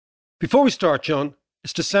Before we start, John,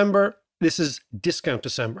 it's December. This is Discount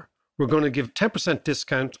December. We're going to give 10%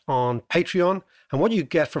 discount on Patreon. And what you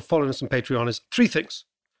get for following us on Patreon is three things.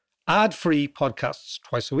 Ad-free podcasts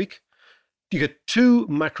twice a week. You get 2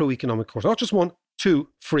 macroeconomic courses, not just 1, 2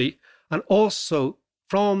 free. And also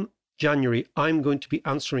from January, I'm going to be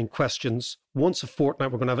answering questions once a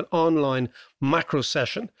fortnight. We're going to have an online macro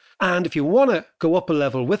session. And if you want to go up a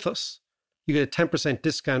level with us, you get a 10%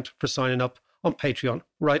 discount for signing up on Patreon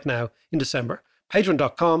right now in December.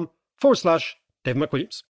 Patreon.com/Dave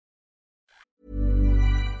McWilliams.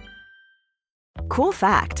 Cool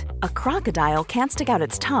fact, a crocodile can't stick out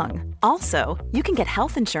its tongue. Also, you can get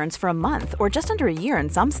health insurance for a month or just under a year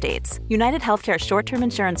in some states. United Healthcare short-term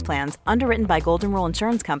insurance plans, underwritten by Golden Rule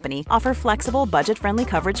Insurance Company, offer flexible, budget-friendly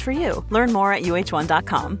coverage for you. Learn more at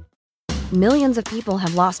UH1.com. Millions of people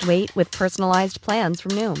have lost weight with personalized plans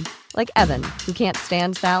from Noom. Like Evan, who can't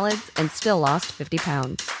stand salads and still lost 50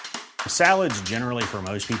 pounds. Salads generally for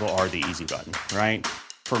most people are the easy button, right?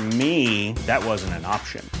 For me, that wasn't an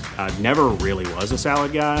option. I never really was a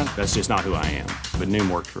salad guy. That's just not who I am. But Noom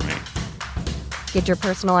worked for me. Get your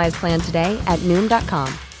personalized plan today at Noom.com.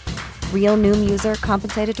 Real Noom user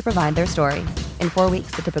compensated to provide their story. In 4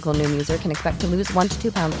 weeks, the typical Noom user can expect to lose 1 to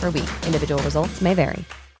 2 pounds per week. Individual results may vary.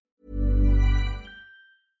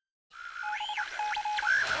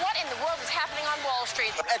 What in the world is happening on Wall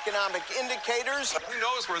Street? Economic indicators. Who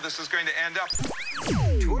knows where this is going to end up?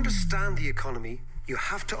 To understand the economy, you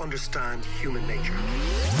have to understand human nature.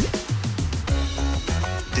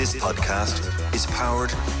 This podcast is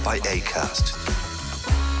powered by Acast.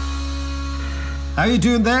 How you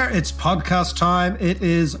doing there? It's podcast time. It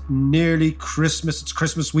is nearly Christmas. It's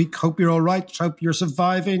Christmas week. Hope you're all right. Hope you're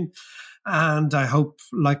surviving. And I hope,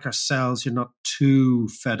 like ourselves, you're not too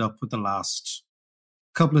fed up with the last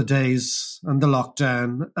couple of days and the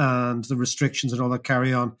lockdown and the restrictions and all that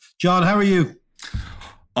carry on. John, how are you?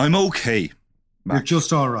 I'm okay. Max. You're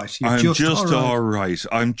just all right. I'm just all right.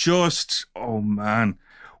 I'm just, oh man.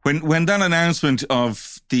 When that announcement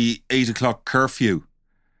of the 8 o'clock curfew,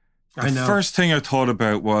 the first thing I thought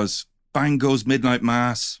about was, bang goes midnight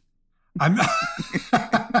mass.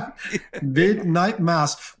 Midnight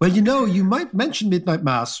mass. Well, you might mention midnight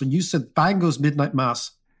mass when you said bang goes midnight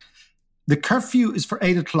mass. The curfew is for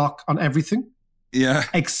 8 o'clock on everything. Yeah.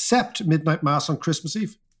 Except midnight mass on Christmas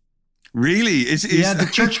Eve. Really? Yeah, the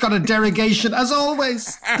church got a derogation, as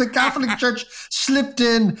always. The Catholic Church slipped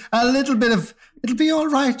in a little bit of, it'll be all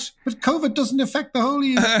right, but COVID doesn't affect the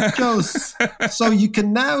Holy Joes. So you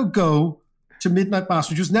can now go to midnight mass,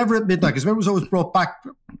 which was never at midnight, because remember it was always brought back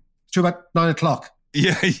to about 9 o'clock.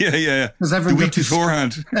 Yeah. Because the week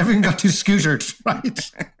beforehand. Everyone got too scootered,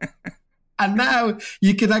 right? And now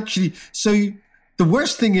you can actually, the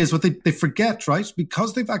worst thing is what they forget, right?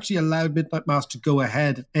 Because they've actually allowed midnight mass to go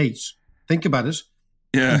ahead at 8. Think about it.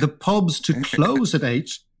 Yeah. And the pubs to close at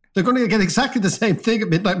 8. They're going to get exactly the same thing at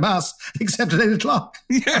midnight mass, except at 8 o'clock.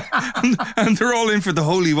 Yeah. And they're all in for the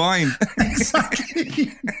holy wine.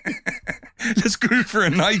 Exactly. Let's go for a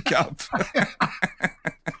nightcap.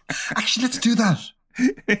 Actually, let's do that.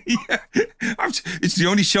 Yeah. It's the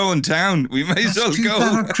only show in town. We may as well go. Let's do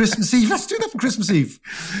that on Christmas Eve. Let's do that on Christmas Eve.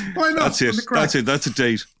 Why not? That's it. That's a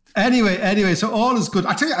date. Anyway, so all is good.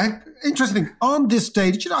 I tell you, interesting thing, on this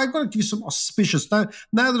day, I'm going to give you some auspicious, now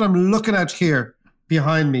that I'm looking out here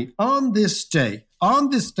behind me, on this day,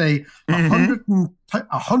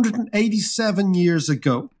 187 years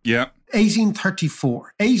ago,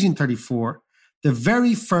 1834, the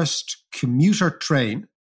very first commuter train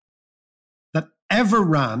that ever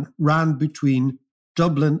ran between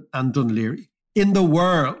Dublin and Dunleary in the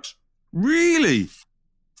world. Really?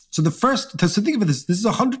 So think of it, this is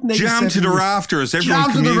 187 Jam to the rafters.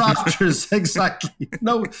 Everyone to the rafters, exactly.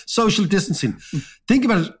 No social distancing. Think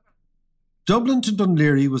about it. Dublin to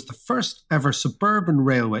Dunleary was the first ever suburban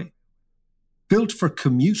railway built for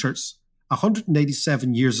commuters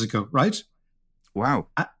 187 years ago, right? Wow.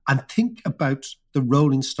 And think about the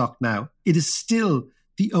rolling stock now. It is still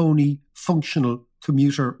the only functional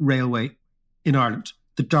commuter railway in Ireland,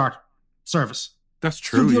 the DART service. That's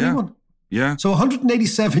true, still the only one. Yeah. So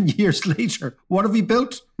 187 years later, what have we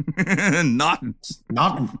built? Nothing.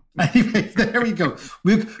 Anyway, there we go.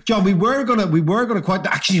 John, we were gonna quite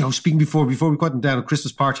actually, speaking before we quieted down at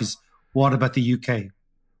Christmas parties. What about the UK?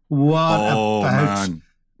 What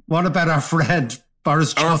about our friend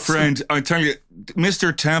Boris Johnson? Our friend, I tell you,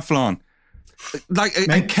 Mr. Teflon.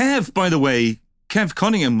 And Kev, by the way, Kev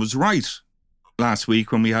Cunningham was right last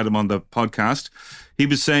week when we had him on the podcast. He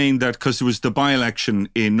was saying that because there was the by-election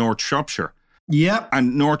in North Shropshire. Yeah.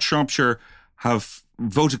 And North Shropshire have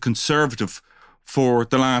voted Conservative for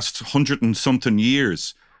the last 100 and something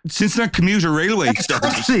years. Since that commuter railway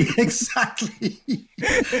started. Exactly.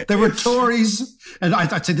 There were Tories, and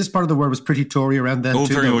I'd say this part of the world was pretty Tory around then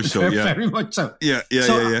too. Very much so, yeah. Very much so. Yeah.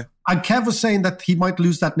 And Kev was saying that he might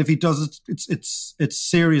lose that, and if he does, it's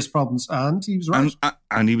serious problems, and he was right.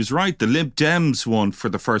 And he was right. The Lib Dems won for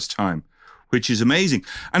the first time, which is amazing.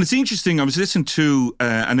 And it's interesting, I was listening to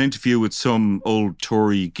an interview with some old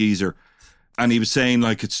Tory geezer, and he was saying,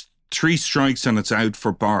 like, it's 3 strikes and it's out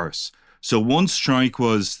for Boris. So one strike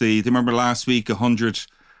was they remember last week 100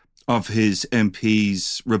 of his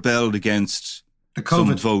MPs rebelled against the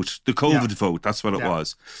COVID vote. The COVID vote, that's what it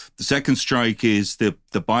was. The second strike is the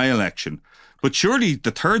by-election. But surely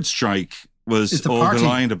the third strike was all the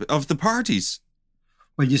line of the parties.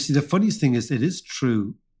 Well, you see, the funniest thing is it is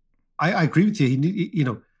true. I agree with you. You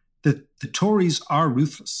know, the Tories are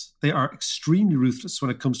ruthless. They are extremely ruthless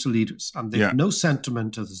when it comes to leaders. And they have no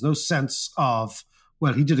sentiment, or there's no sense of,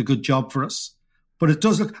 well, he did a good job for us. But it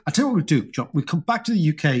does look, I'll tell you what we'll do, John. We'll come back to the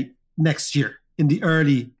UK next year, in the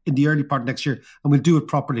early part of next year, and we'll do it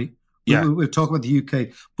properly. Yeah. We'll talk about the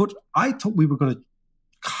UK. But I thought we were going to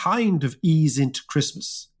kind of ease into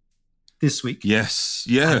Christmas this week. Yes,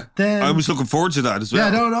 yeah. Then, I was looking forward to that as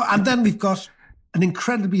well. Yeah, no. And then we've got an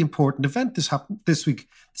incredibly important event this happened this week.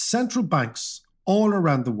 Central banks all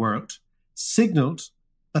around the world signaled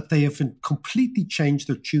that they have completely changed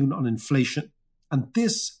their tune on inflation. And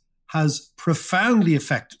this has profoundly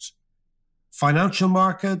affected financial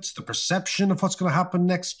markets, the perception of what's going to happen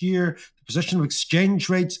next year, the position of exchange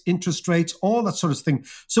rates, interest rates, all that sort of thing.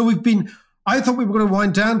 So I thought we were going to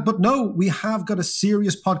wind down, but no, we have got a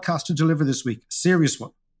serious podcast to deliver this week, a serious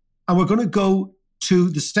one. And we're going to go to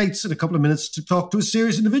the States in a couple of minutes to talk to a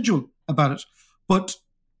serious individual about it. But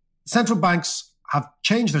central banks have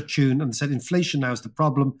changed their tune and said inflation now is the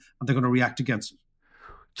problem, and they're going to react against it.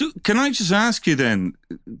 So can I just ask you then,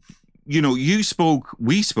 you know,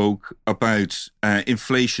 we spoke about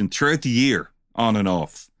inflation throughout the year, on and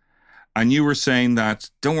off. And you were saying that,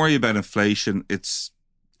 don't worry about inflation, it's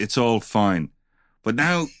all fine. But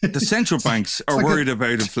now the central banks are worried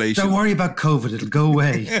about inflation. Don't worry about COVID, it'll go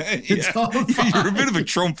away. It's all fine. You're a bit of a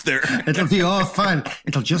Trump there. It'll be all fine.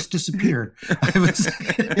 It'll just disappear.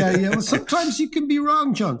 Well, sometimes you can be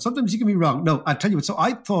wrong, John. Sometimes you can be wrong. No, I tell you what. So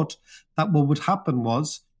I thought that what would happen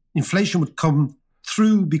was inflation would come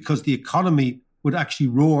through because the economy would actually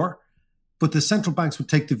roar, but the central banks would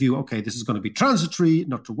take the view, okay, this is going to be transitory,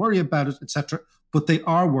 not to worry about it, etc. But they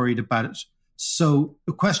are worried about it. So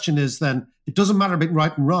the question is then, it doesn't matter about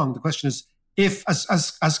right and wrong. The question is, if,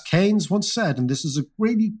 as Keynes once said, and this is a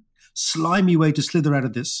really slimy way to slither out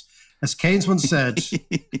of this, as Keynes once said,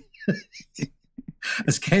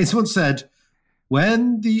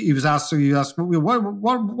 when he was asked,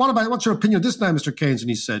 what about, what's your opinion of this now, Mr. Keynes?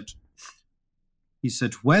 And he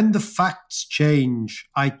said, when the facts change,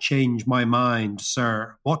 I change my mind,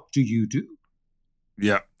 sir. What do you do?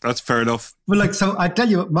 Yeah, that's fair enough. Well, so I tell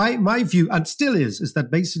you, my view, and still is that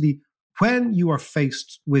basically when you are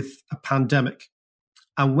faced with a pandemic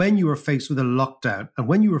and when you are faced with a lockdown and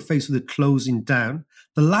when you are faced with a closing down,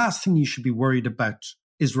 the last thing you should be worried about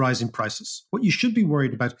is rising prices. What you should be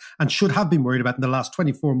worried about and should have been worried about in the last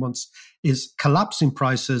 24 months is collapsing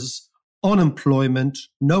prices, unemployment,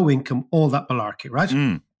 no income, all that malarkey,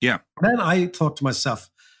 right? Yeah. Then I thought to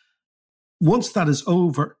myself, once that is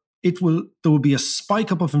over, there will be a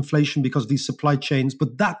spike up of inflation because of these supply chains,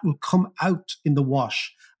 but that will come out in the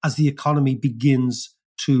wash as the economy begins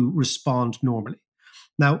to respond normally.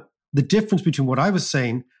 Now, the difference between what I was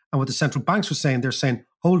saying and what the central banks were saying, they're saying,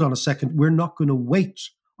 hold on a second, we're not going to wait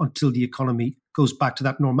until the economy goes back to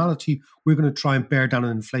that normality. We're going to try and bear down on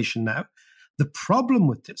inflation now. The problem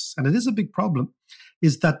with this, and it is a big problem,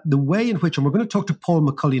 is that the way in which, and we're going to talk to Paul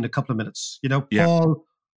McCulley in a couple of minutes, Paul,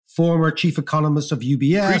 former chief economist of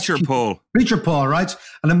UBS. Preacher Paul, right?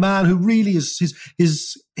 And a man who really is,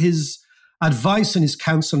 his advice and his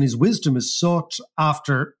counsel and his wisdom is sought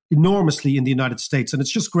after enormously in the United States. And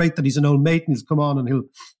it's just great that he's an old mate and he's come on and he'll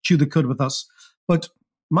chew the cud with us. But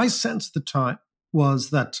my sense at the time was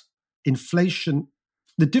that inflation,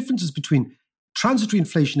 the differences between transitory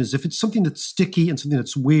inflation is if it's something that's sticky and something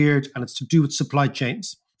that's weird and it's to do with supply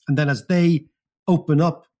chains. And then as they open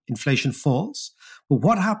up, inflation falls. But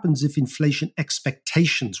what happens if inflation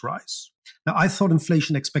expectations rise? Now, I thought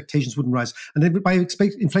inflation expectations wouldn't rise. And then by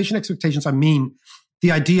inflation expectations, I mean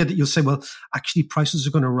the idea that you'll say, well, actually prices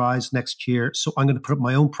are going to rise next year, so I'm going to put up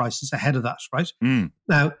my own prices ahead of that, right?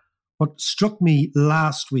 Now, what struck me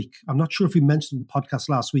last week, I'm not sure if we mentioned in the podcast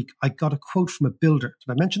last week, I got a quote from a builder.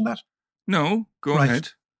 Did I mention that? No, go ahead.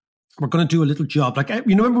 we're going to do a little job. Like, you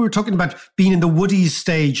remember we were talking about being in the Woodies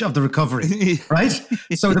stage of the recovery, right?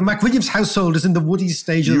 So the McWilliams household is in the Woodies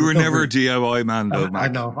stage of the recovery. You were never a DIY man, though, Mac.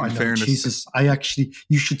 I know. Fairness. Jesus,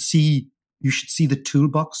 you should see the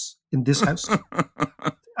toolbox in this house.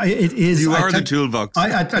 It is. You are the toolbox.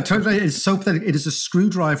 I told you, it's so pathetic. It is a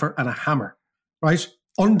screwdriver and a hammer, right?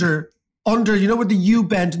 Under, you know what the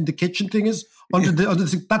U-bend in the kitchen thing is? Under the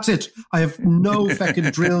thing. That's it. I have no fucking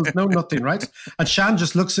drills, no nothing, right? And Shan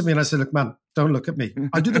just looks at me and I say, look, man, don't look at me.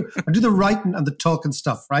 I do the writing and the talking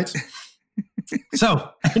stuff, right? So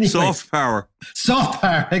anyway, soft power,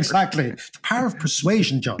 exactly. The power of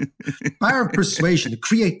persuasion, John. Power of persuasion, the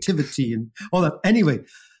creativity, and all that. Anyway,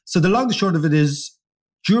 so the long and short of it is,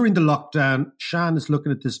 during the lockdown, Shan is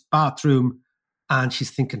looking at this bathroom, and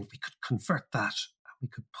she's thinking we could convert that. We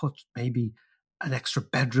could put maybe an extra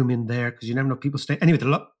bedroom in there because you never know, people stay. Anyway,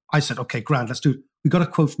 I said, okay, grand, let's do it. We got a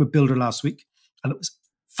quote from a builder last week, and it was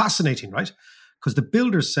fascinating, right? Because the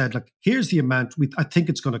builder said, like, here's the amount I think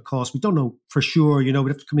it's going to cost. We don't know for sure. You know, we'd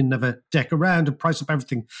have to come in and have a deck around and price up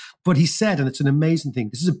everything. But he said, and it's an amazing thing,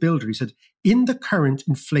 this is a builder, he said, in the current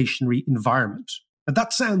inflationary environment. And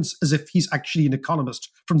that sounds as if he's actually an economist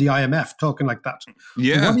from the IMF talking like that.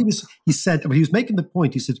 Yeah. He said, when he was making the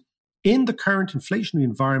point, he said, in the current inflationary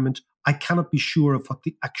environment, I cannot be sure of what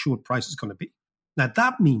the actual price is going to be. Now,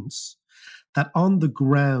 that means that on the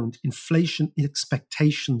ground, inflation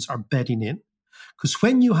expectations are bedding in. Because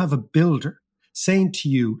when you have a builder saying to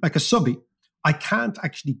you, like a subby, I can't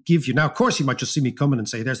actually give you. Now, of course, he might just see me coming and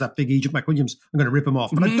say, there's that big Egypt McWilliams, I'm going to rip him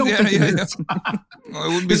off. But I don't think it is. I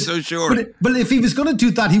wouldn't be so sure. But if he was going to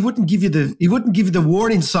do that, he wouldn't give you the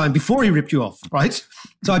warning sign before he ripped you off, right?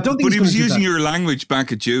 So I don't think. But he was using your language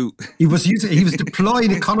back at you. He was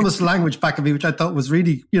deploying economist language back at me, which I thought was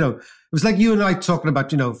really, it was like you and I talking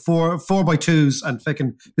about, 4x2s and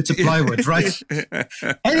fucking bits of plywood, right?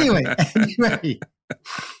 Anyway,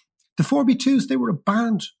 the 4x2s, they were a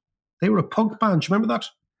band. They were a punk band. Do you remember that?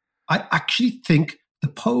 I actually think the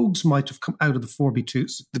Pogues might have come out of the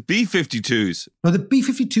 4x2s. The B-52s. No, the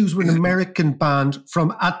B-52s were an American band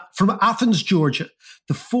from Athens, Georgia.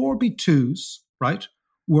 The 4x2s, right,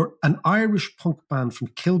 were an Irish punk band from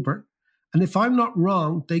Kilburn. And if I'm not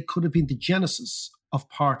wrong, they could have been the genesis of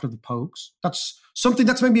part of the Pogues. That's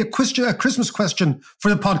maybe a Christmas question for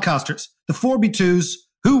the podcasters. The 4x2s,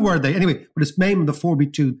 who were they? Anyway, but it's named the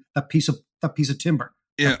 4x2, that piece of timber.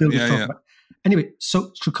 Yeah. Anyway,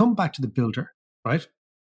 so to come back to the builder, right?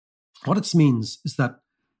 What it means is that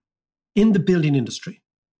in the building industry,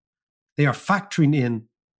 they are factoring in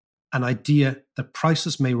an idea that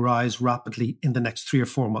prices may rise rapidly in the next 3 or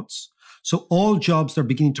 4 months. So all jobs they're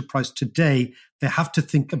beginning to price today, they have to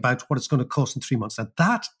think about what it's going to cost in 3 months. Now,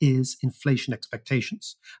 that is inflation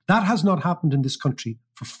expectations. That has not happened in this country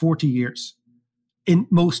for 40 years. In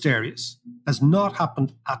most areas, has not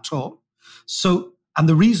happened at all. So, and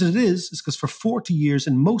the reason it is because for 40 years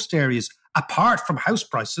in most areas, apart from house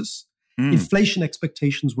prices, inflation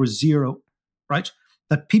expectations were zero, right?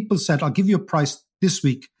 That people said, I'll give you a price this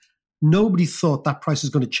week. Nobody thought that price is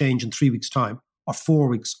going to change in 3 weeks' time or 4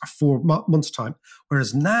 weeks or 4 months' time.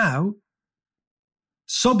 Whereas now,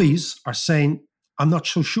 subbies are saying, I'm not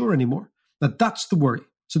so sure anymore. Now, that's the worry.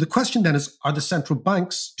 So the question then is, are the central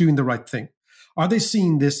banks doing the right thing? Are they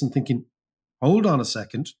seeing this and thinking, hold on a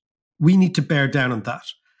second, we need to bear down on that?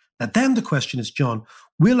 Now, then the question is, John,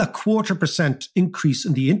 will a 0.25% increase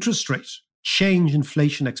in the interest rate change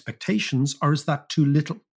inflation expectations, or is that too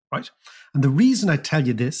little, right? And the reason I tell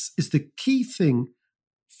you this is the key thing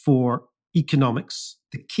for economics,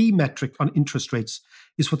 the key metric on interest rates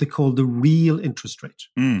is what they call the real interest rate,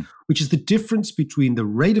 which is the difference between the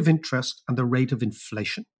rate of interest and the rate of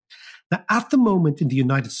inflation. Now, at the moment in the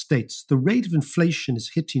United States, the rate of inflation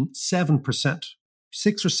is hitting 7%,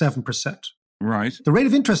 6 or 7%. Right. The rate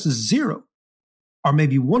of interest is 0 or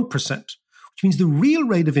maybe 1%, which means the real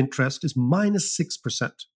rate of interest is minus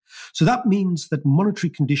 6%. So that means that monetary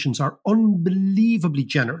conditions are unbelievably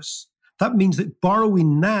generous. That means that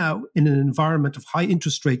borrowing now in an environment of high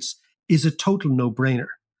interest rates is a total no-brainer.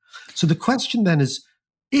 So the question then is,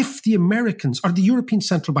 if the Americans or the European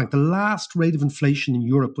Central Bank, the last rate of inflation in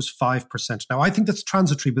Europe was 5%. Now, I think that's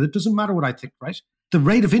transitory, but it doesn't matter what I think, right? The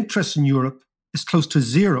rate of interest in Europe is close to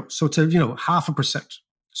 0. So it's 0.5%.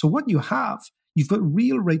 So what you have, you've got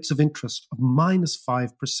real rates of interest of minus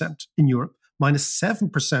 5% in Europe, minus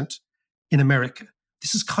 7% in America.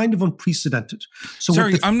 This is kind of unprecedented. So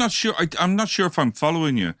sorry, I'm not sure. I'm not sure if I'm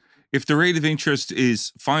following you. If the rate of interest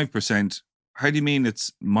is 5%, how do you mean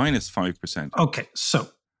it's minus 5%? Okay, so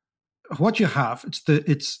what you have,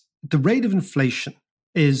 it's the rate of inflation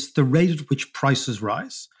is the rate at which prices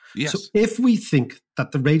rise. Yes. So if we think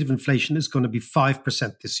that the rate of inflation is going to be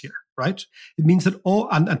 5% this year, right? It means that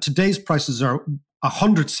and today's prices are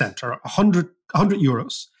 100 cent or 100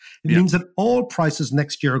 euros. It means that all prices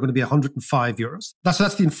next year are going to be 105 euros. That's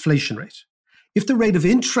the inflation rate. If the rate of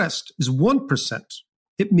interest is 1%,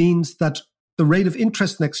 it means that the rate of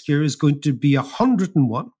interest next year is going to be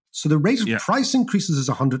 101. So the rate of price increases is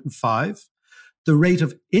 105. The rate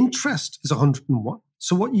of interest is 101.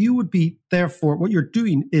 So what you're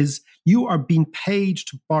doing is you are being paid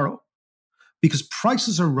to borrow because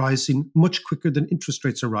prices are rising much quicker than interest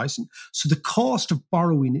rates are rising. So the cost of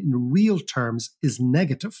borrowing in real terms is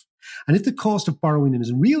negative. And if the cost of borrowing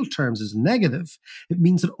in real terms is negative, it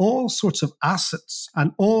means that all sorts of assets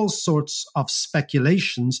and all sorts of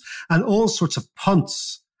speculations and all sorts of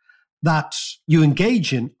punts that you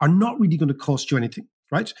engage in are not really going to cost you anything,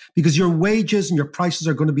 right? Because your wages and your prices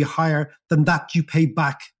are going to be higher than that you pay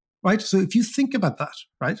back, right? So if you think about that,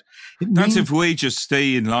 right? That's if wages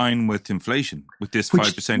stay in line with inflation, with this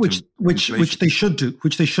 5% which they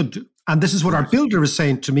should do. And this is what our builder is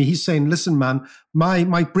saying to me. He's saying, listen, man, my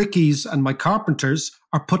brickies and my carpenters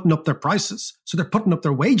are putting up their prices. So they're putting up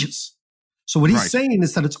their wages. So what he's saying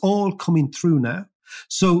is that it's all coming through now.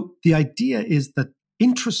 So the idea is that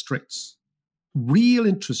interest rates, real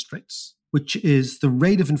interest rates, which is the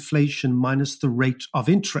rate of inflation minus the rate of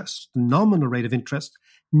interest, the nominal rate of interest,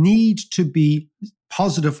 need to be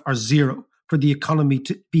positive or zero for the economy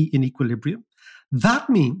to be in equilibrium. That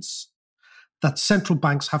means that central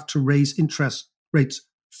banks have to raise interest rates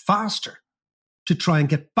faster to try and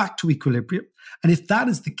get back to equilibrium. And if that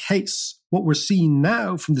is the case, what we're seeing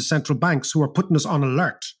now from the central banks who are putting us on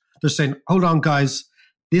alert, they're saying, hold on, guys,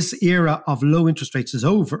 this era of low interest rates is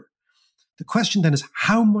over. The question then is,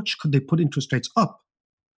 how much could they put interest rates up?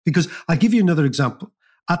 Because I'll give you another example.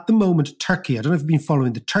 At the moment, Turkey, I don't know if you've been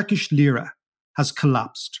following, the Turkish lira has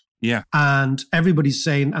collapsed. Yeah. And everybody's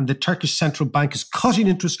saying, and the Turkish central bank is cutting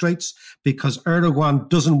interest rates because Erdogan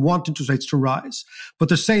doesn't want interest rates to rise. But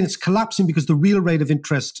they're saying it's collapsing because the real rate of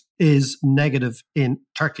interest is negative in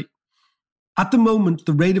Turkey. At the moment,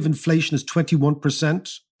 the rate of inflation is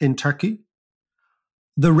 21% in Turkey.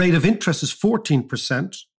 The rate of interest is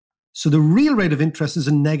 14%. So the real rate of interest is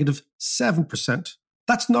a negative 7%.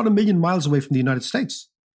 That's not a million miles away from the United States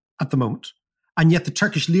at the moment. And yet the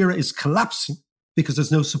Turkish lira is collapsing because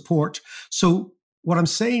there's no support. So what I'm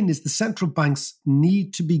saying is the central banks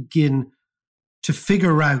need to begin to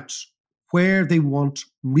figure out where they want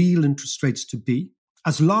real interest rates to be.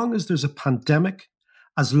 As long as there's a pandemic,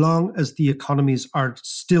 as long as the economies are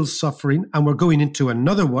still suffering, and we're going into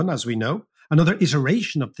another one, as we know, another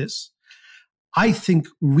iteration of this, I think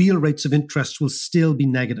real rates of interest will still be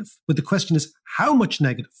negative. But the question is, how much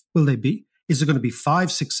negative will they be? Is it going to be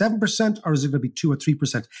 5, 6, 7%, or is it going to be 2 or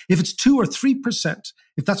 3%? If it's 2 or 3%,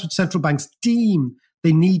 if that's what central banks deem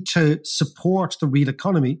they need to support the real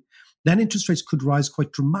economy, then interest rates could rise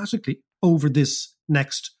quite dramatically over this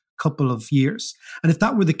next couple of years. And if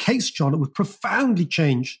that were the case, John, it would profoundly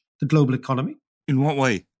change the global economy. In what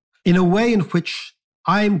way? In a way in which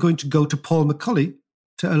I'm going to go to Paul McCulley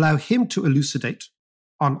to allow him to elucidate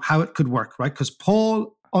on how it could work, right? Because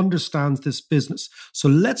Paul understands this business. So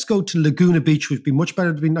let's go to Laguna Beach, which would be much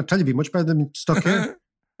better than being stuck here,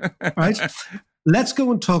 right? Let's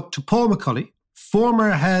go and talk to Paul McCulley,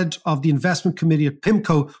 former head of the investment committee at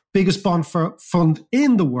PIMCO, biggest bond fund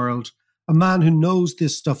in the world, a man who knows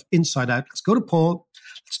this stuff inside out. Let's go to Paul.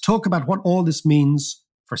 Let's talk about what all this means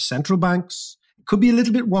for central banks. It could be a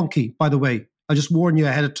little bit wonky, by the way. I'll just warn you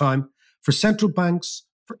ahead of time. For central banks,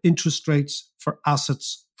 for interest rates, for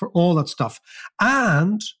assets, for all that stuff,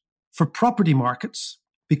 and for property markets,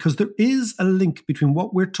 because there is a link between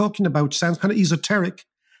what we're talking about, which sounds kind of esoteric,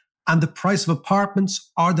 and the price of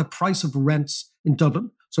apartments or the price of rents in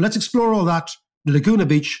Dublin. So let's explore all that in Laguna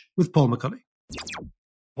Beach with Paul McCulley.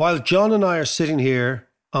 While John and I are sitting here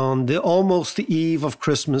on almost the eve of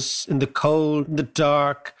Christmas, in the cold, in the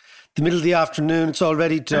dark, the middle of the afternoon, it's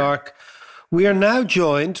already dark. We are now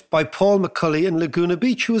joined by Paul McCulley in Laguna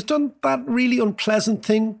Beach, who has done that really unpleasant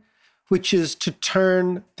thing, which is to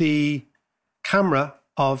turn the camera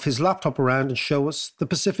of his laptop around and show us the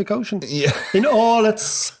Pacific Ocean in all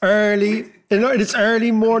its early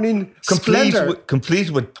morning splendor.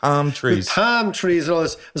 Complete with palm trees. With palm trees and all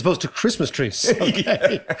this, as opposed to Christmas trees.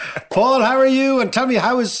 Okay. Paul, how are you? And tell me,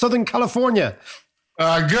 how is Southern California?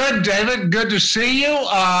 Good, David. Good to see you.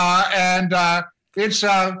 It's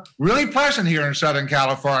really pleasant here in Southern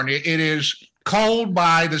California. It is cold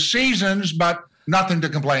by the seasons, but nothing to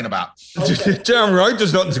complain about. Damn right,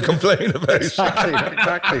 there's nothing to complain about.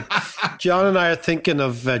 Exactly. John and I are thinking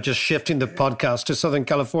of just shifting the podcast to Southern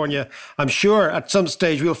California. I'm sure at some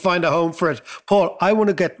stage we'll find a home for it. Paul, I want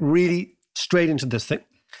to get really straight into this thing.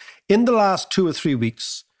 In the last 2 or 3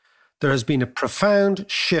 weeks, there has been a profound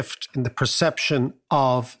shift in the perception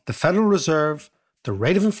of the Federal Reserve, the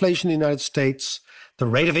rate of inflation in the United States, the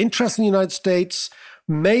rate of interest in the United States.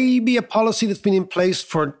 Maybe a policy that's been in place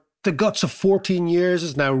for the guts of 14 years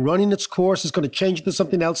is now running its course, is going to change into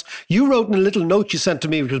something else. You wrote in a little note you sent to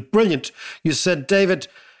me, which was brilliant. You said, David,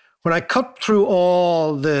 when I cut through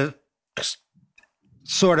all the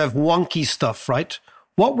sort of wonky stuff, right?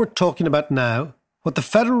 What we're talking about now, what the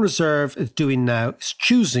Federal Reserve is doing now is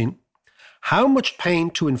choosing how much pain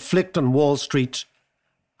to inflict on Wall Street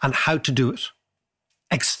and how to do it.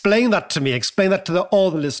 Explain that to me. Explain that to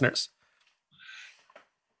all the listeners.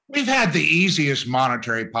 We've had the easiest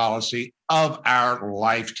monetary policy of our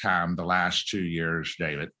lifetime the last 2 years,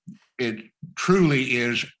 David. It truly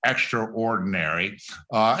is extraordinary.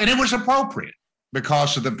 And it was appropriate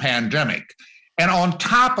because of the pandemic. And on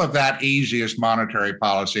top of that easiest monetary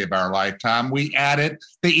policy of our lifetime, we added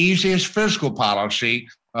the easiest fiscal policy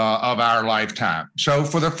of our lifetime. So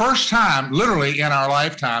for the first time, literally in our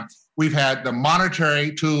lifetime, we've had the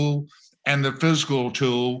monetary tool and the fiscal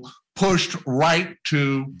tool pushed right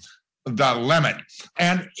to the limit.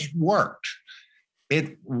 And it worked.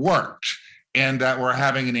 It worked in that we're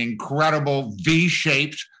having an incredible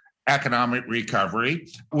V-shaped economic recovery,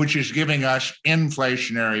 which is giving us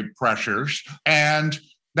inflationary pressures. And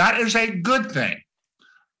that is a good thing.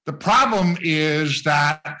 The problem is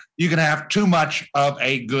that you can have too much of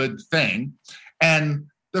a good thing. And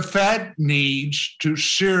the Fed needs to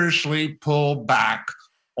seriously pull back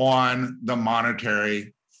on the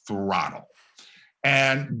monetary throttle.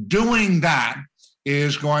 And doing that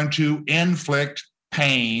is going to inflict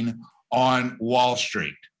pain on Wall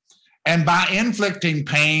Street. And by inflicting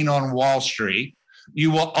pain on Wall Street, you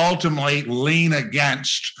will ultimately lean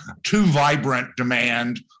against too vibrant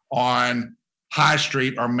demand on High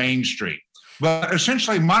Street or Main Street. But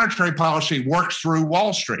essentially, monetary policy works through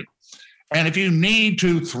Wall Street. And if you need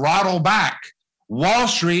to throttle back, Wall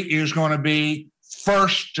Street is going to be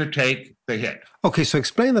first to take the hit. Okay, so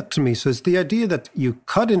explain that to me. So it's the idea that you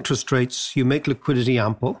cut interest rates, you make liquidity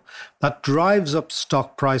ample, that drives up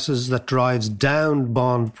stock prices, that drives down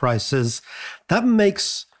bond prices. That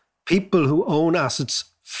makes people who own assets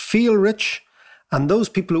feel rich. And those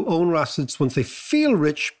people who own assets, once they feel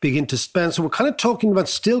rich, begin to spend. So we're kind of talking about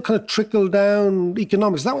still kind of trickle down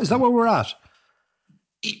economics. Is that where we're at?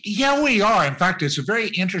 Yeah, we are. In fact, it's a very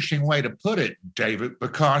interesting way to put it, David,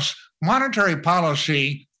 because monetary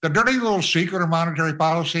policy, the dirty little secret of monetary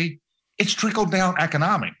policy, it's trickle down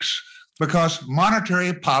economics, because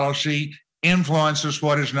monetary policy influences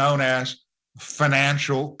what is known as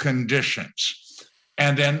financial conditions.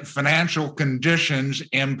 And then financial conditions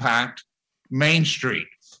impact Main Street,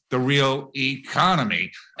 the real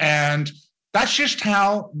economy. And that's just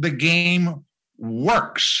how the game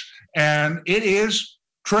works. And it is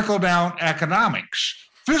trickle-down economics.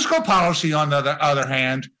 Fiscal policy, on the other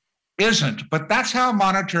hand, isn't. But that's how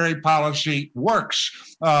monetary policy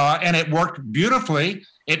works. And it worked beautifully.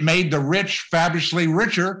 It made the rich fabulously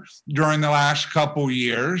richer during the last couple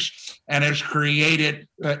years, and has created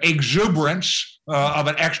exuberance of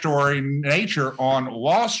an extraordinary nature on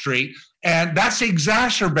Wall Street. And that's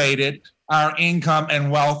exacerbated our income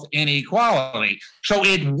and wealth inequality. So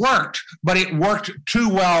it worked, but it worked too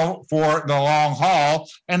well for the long haul,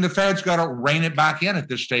 and the Fed's got to rein it back in at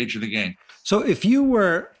this stage of the game. So if you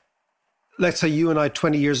were, let's say you and I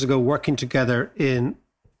 20 years ago working together in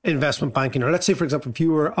investment banking, or let's say, for example, if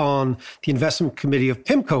you were on the investment committee of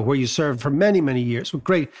PIMCO, where you served for many, many years with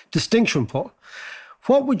great distinction, Paul,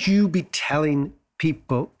 what would you be telling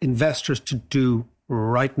people, investors, to do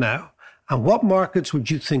right now? And what markets would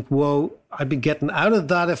you think, whoa, I'd be getting out of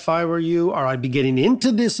that if I were you, or I'd be getting into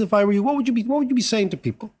this if I were you? What would you be saying to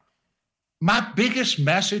people? My biggest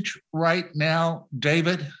message right now,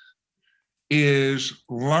 David, is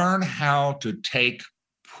learn how to take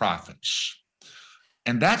profits.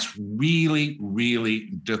 And that's really,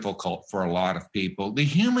 really difficult for a lot of people. The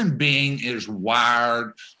human being is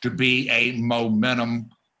wired to be a momentum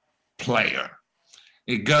player.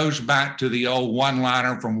 It goes back to the old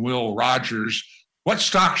one-liner from Will Rogers. What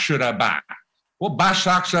stocks should I buy? Well, buy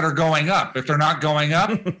stocks that are going up. If they're not going up,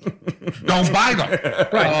 don't buy them.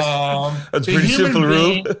 Right. That's a pretty simple rule. The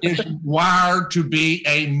human being is wired to be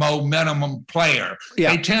a momentum player.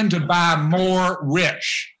 Yeah. They tend to buy more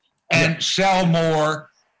rich and sell more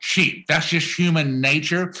cheap. That's just human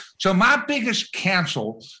nature. So my biggest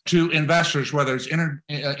counsel to investors, whether it's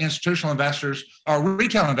institutional investors or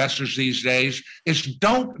retail investors these days, is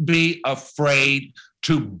don't be afraid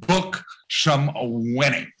to book some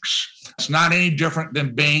winnings. It's not any different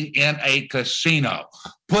than being in a casino.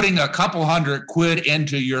 Putting a couple $100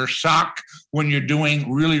 into your sock when you're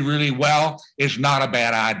doing really, really well is not a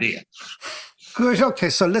bad idea. Good. Okay.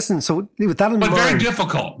 So listen. So with that in mind, very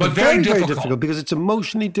difficult. But very difficult because it's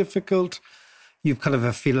emotionally difficult. You've kind of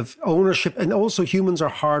a feel of ownership, and also humans are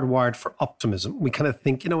hardwired for optimism. We kind of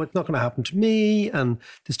think, it's not going to happen to me, and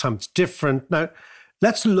this time it's different. Now,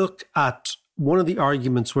 let's look at one of the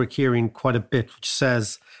arguments we're hearing quite a bit, which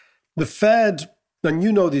says the Fed, and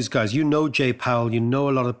you know these guys, you know Jay Powell, you know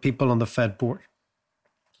a lot of people on the Fed board,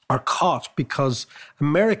 are caught because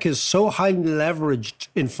America is so highly leveraged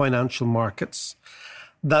in financial markets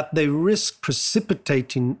that they risk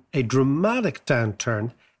precipitating a dramatic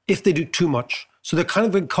downturn if they do too much. So they're kind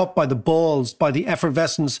of been caught by the balls, by the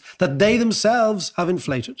effervescence that they themselves have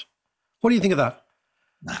inflated. What do you think of that?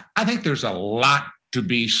 I think there's a lot to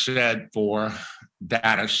be said for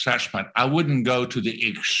that assessment. I wouldn't go to the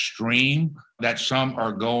extreme that some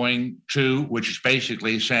are going to, which is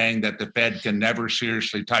basically saying that the Fed can never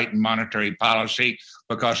seriously tighten monetary policy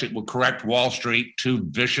because it will correct Wall Street too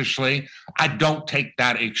viciously. I don't take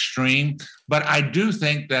that extreme, but I do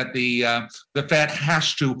think that the Fed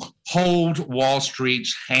has to hold Wall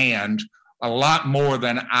Street's hand a lot more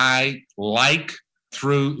than I like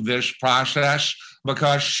through this process,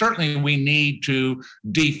 because certainly we need to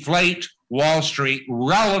deflate Wall Street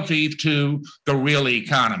relative to the real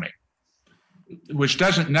economy, which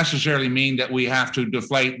doesn't necessarily mean that we have to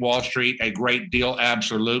deflate Wall Street a great deal,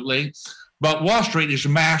 absolutely. But Wall Street is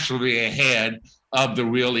massively ahead of the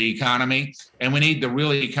real economy, and we need the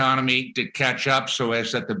real economy to catch up so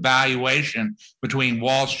as that the valuation between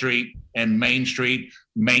Wall Street and Main Street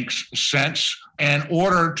makes sense. In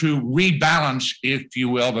order to rebalance, if you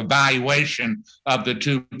will, the valuation of the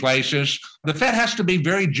two places, the Fed has to be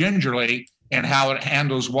very gingerly in how it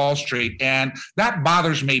handles Wall Street. And that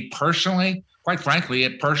bothers me personally. Quite frankly,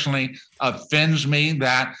 it personally offends me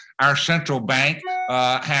that our central bank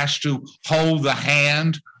has to hold the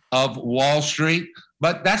hand of Wall Street.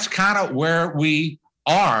 But that's kind of where we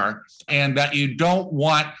are, and that you don't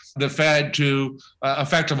want the Fed to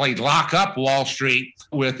effectively lock up Wall Street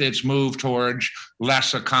with its move towards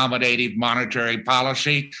less accommodative monetary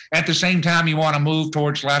policy. At the same time, you want to move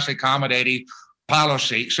towards less accommodative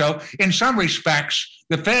policy. So in some respects,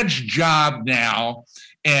 the Fed's job now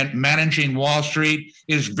in managing Wall Street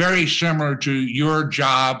is very similar to your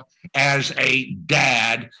job as a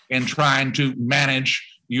dad in trying to manage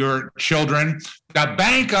your children. The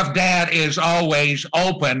bank of dad is always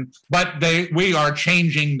open, but we are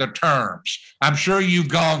changing the terms. I'm sure you've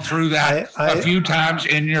gone through that a few times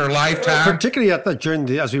in your lifetime.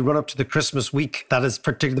 Particularly as we run up to the Christmas week, that is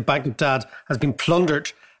particularly the bank of dad has been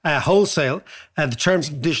plundered wholesale. The terms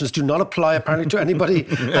and conditions do not apply apparently to anybody,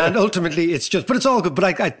 and ultimately it's just. But it's all good.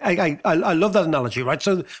 But I love that analogy, right?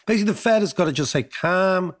 So basically, the Fed has got to just say,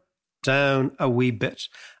 calm down a wee bit,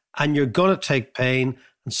 and you're going to take pain.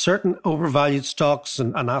 And certain overvalued stocks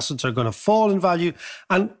and assets are going to fall in value.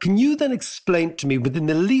 And can you then explain to me, within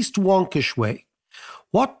the least wonkish way,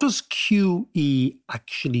 what does QE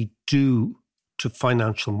actually do to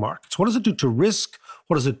financial markets? What does it do to risk?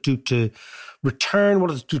 What does it do to return?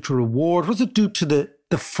 What does it do to reward? What does it do to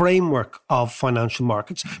the framework of financial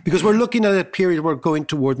markets? Because we're looking at a period where we're going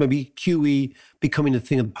towards maybe QE becoming a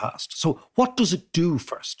thing of the past. So what does it do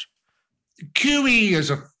first? QE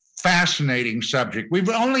is a fascinating subject. We've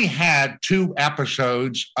only had 2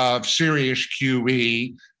 episodes of serious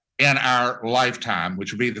QE in our lifetime,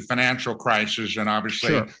 which would be the financial crisis and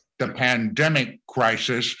obviously the pandemic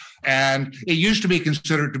crisis. And it used to be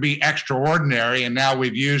considered to be extraordinary, and now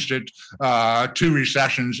we've used it 2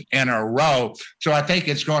 recessions in a row. So I think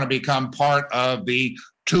it's going to become part of the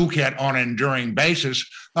toolkit on an enduring basis.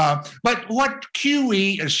 But what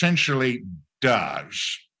QE essentially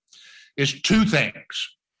does is 2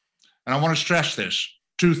 things. And I want to stress this,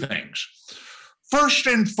 2 things. First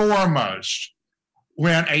and foremost,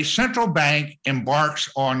 when a central bank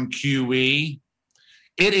embarks on QE,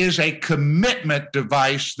 it is a commitment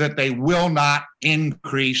device that they will not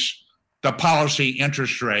increase the policy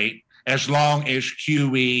interest rate as long as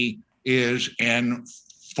QE is in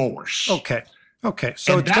force. Okay.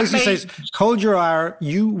 So it basically says, hold your ire.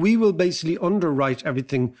 We will basically underwrite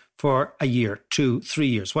everything for a year, 2, 3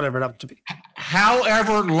 years, whatever it happens to be.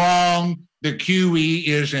 However long the QE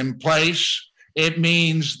is in place, it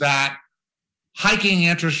means that hiking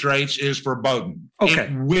interest rates is verboten. Okay.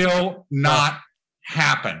 It will not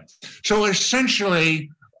happen. So essentially,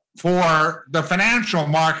 for the financial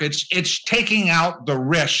markets, it's taking out the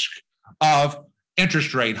risk of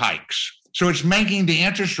interest rate hikes. So it's making the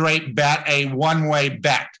interest rate bet a one-way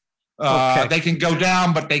bet. They can go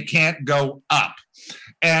down, but they can't go up.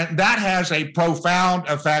 And that has a profound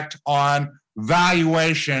effect on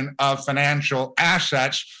valuation of financial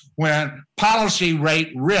assets when policy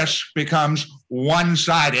rate risk becomes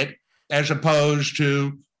one-sided as opposed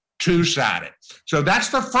to two-sided. So that's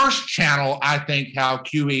the first channel, I think, how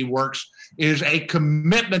QE works, is a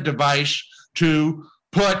commitment device to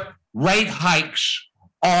put rate hikes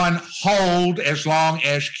on hold as long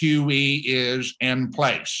as QE is in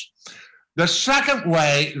place. The second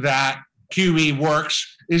way that QE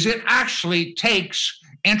works is it actually takes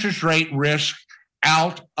interest rate risk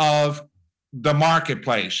out of the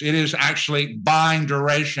marketplace. It is actually buying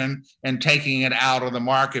duration and taking it out of the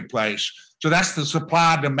marketplace. So that's the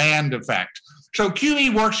supply-demand effect. So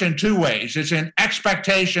QE works in two ways. It's in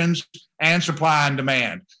expectations and supply and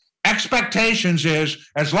demand. Expectations is,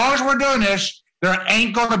 as long as we're doing this, there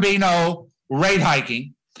ain't going to be no rate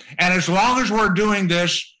hiking. And as long as we're doing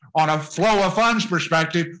this on a flow of funds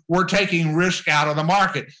perspective, we're taking risk out of the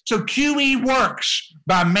market. So QE works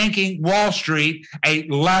by making Wall Street a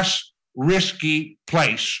less risky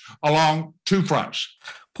place along two fronts.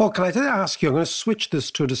 Paul, can I ask you, I'm going to switch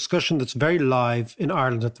this to a discussion that's very live in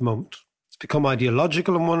Ireland at the moment. It's become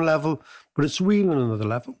ideological on one level, but it's real on another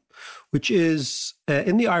level, which is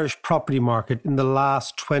in the Irish property market in the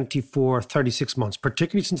last 24, 36 months,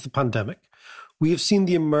 particularly since the pandemic, we have seen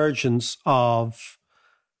the emergence of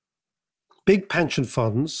big pension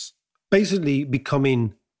funds basically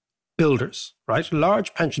becoming builders, right?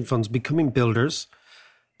 Large pension funds becoming builders,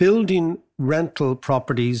 building rental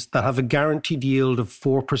properties that have a guaranteed yield of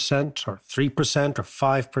 4% or 3% or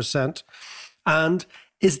 5%. And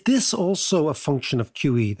is this also a function of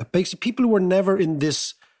QE? That basically people who were never in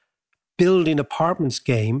this building apartments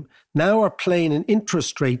game now are playing an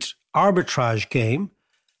interest rate arbitrage game,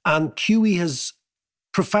 and QE has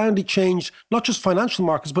profoundly changed not just financial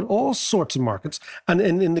markets, but all sorts of markets. And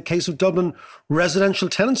in the case of Dublin, residential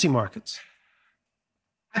tenancy markets.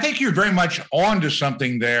 I think you're very much onto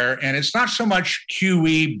something there. And it's not so much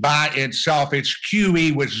QE by itself, it's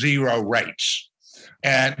QE with zero rates.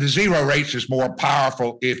 And the zero rates is more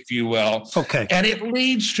powerful, if you will. Okay. And it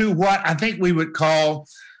leads to what I think we would call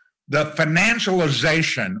the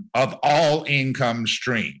financialization of all income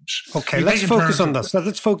streams. Okay, let's focus on this.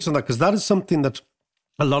 Let's focus on that, because that is something that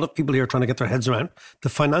a lot of people here are trying to get their heads around, the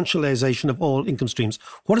financialization of all income streams.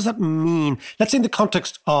 What does that mean? Let's say in the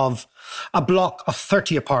context of a block of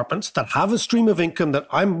 30 apartments that have a stream of income that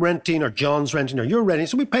I'm renting or John's renting or you're renting.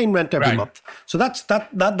 So we're paying rent every month. So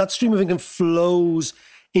that stream of income flows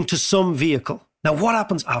into some vehicle. Now, what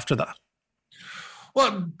happens after that?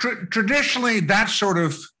 Well, traditionally, that sort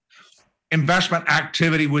of investment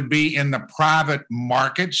activity would be in the private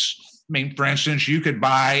markets. I mean, for instance, you could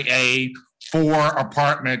buy a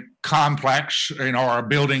 4-apartment complex, or a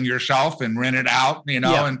building yourself and rent it out, and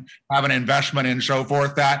have an investment and so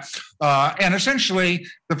forth. And essentially,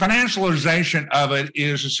 the financialization of it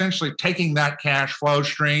is essentially taking that cash flow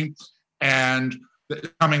stream and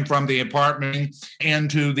coming from the apartment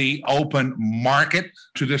into the open market.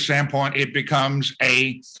 To the standpoint, it becomes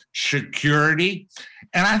a security.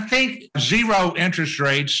 And I think zero interest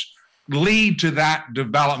rates lead to that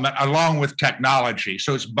development along with technology.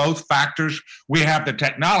 So it's both factors. We have the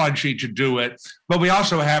technology to do it, but we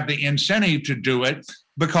also have the incentive to do it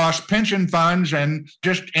because pension funds and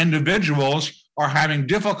just individuals are having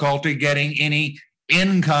difficulty getting any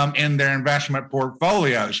income in their investment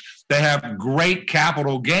portfolios. They have great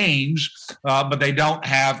capital gains, but they don't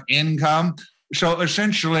have income. So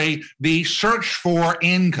essentially, the search for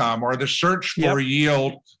income or the search for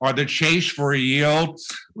yield or the chase for yield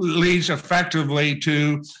leads effectively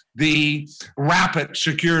to the rapid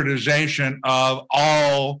securitization of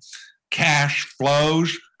all cash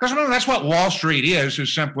flows. Because remember, that's what Wall Street is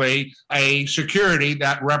simply a security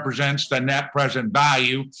that represents the net present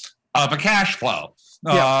value of a cash flow.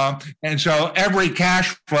 And so every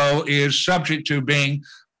cash flow is subject to being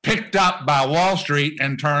picked up by Wall Street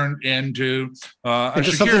and turned into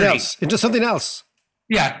security. Into something else.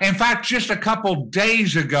 Yeah. In fact, just a couple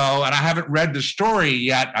days ago, and I haven't read the story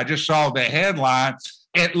yet, I just saw the headline.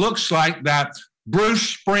 It looks like that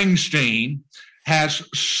Bruce Springsteen has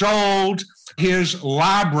sold his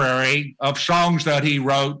library of songs that he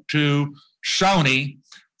wrote to Sony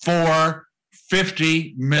for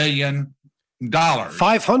 $50 million.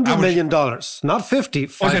 $500 million, not 50.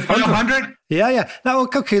 Was it 500? Yeah. Now,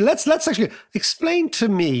 okay, let's actually explain to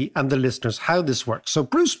me and the listeners how this works. So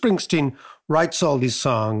Bruce Springsteen writes all these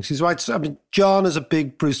songs. I mean, John is a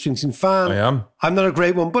big Bruce Springsteen fan. I am. I'm not a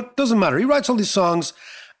great one, but it doesn't matter. He writes all these songs,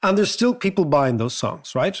 and there's still people buying those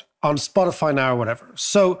songs, right? On Spotify now or whatever.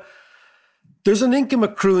 So there's an income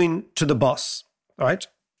accruing to the boss, right?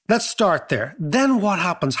 Let's start there. Then what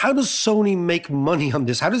happens? How does Sony make money on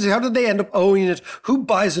this? How do they end up owning it? Who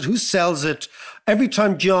buys it? Who sells it? Every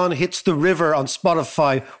time John hits the river on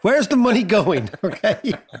Spotify, where's the money going? Okay.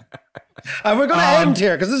 And we're going to end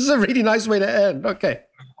here because this is a really nice way to end. Okay.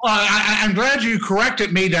 Well, I'm glad you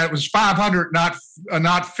corrected me that it was 500,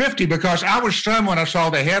 not 50, because I was stunned when I saw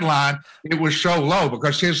the headline. It was so low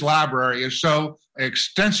because his library is so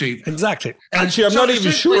extensive. Exactly. And actually, I'm not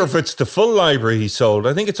even sure if it's the full library he sold.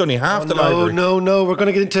 I think it's only half the library. No. We're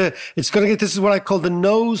going to get into. This is what I call the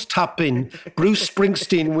nose tapping. Bruce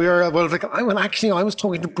Springsteen. I was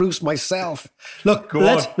talking to Bruce myself. Look,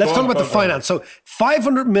 let's talk about the finance. So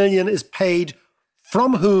 500 million is paid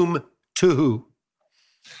from whom to who?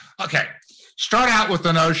 Okay, start out with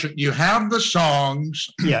the notion you have the songs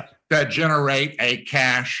that generate a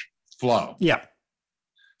cash flow. Yeah.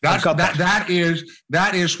 That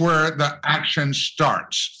is where the action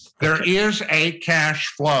starts. Okay. There is a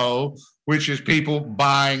cash flow, which is people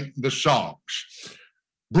buying the songs.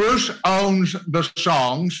 Bruce owns the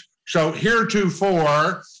songs, so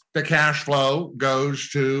heretofore the cash flow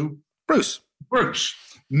goes to Bruce.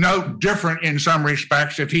 No different in some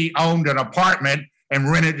respects if he owned an apartment and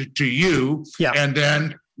rented it to you, and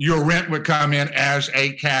then your rent would come in as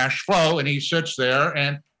a cash flow, and he sits there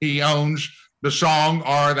and he owns the song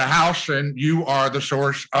or the house, and you are the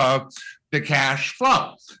source of the cash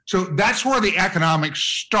flow. So that's where the economics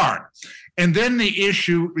start. And then the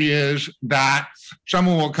issue is that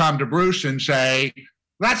someone will come to Bruce and say,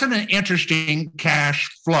 that's an interesting cash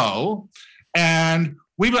flow, and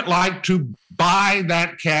we would like to buy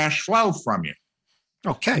that cash flow from you.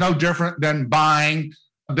 Okay. No different than buying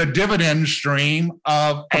the dividend stream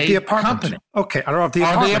of the apartment. Company. Okay. Or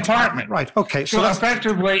the apartment. Right. Okay. So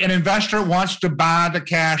effectively, an investor wants to buy the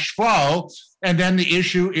cash flow. And then the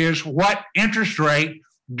issue is, what interest rate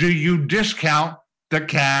do you discount the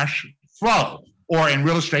cash flow? Or in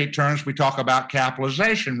real estate terms, we talk about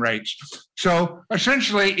capitalization rates. So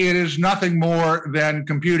essentially, it is nothing more than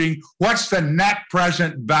computing what's the net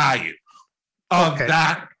present value of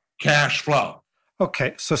that cash flow.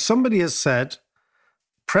 Okay, so somebody has said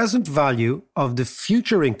present value of the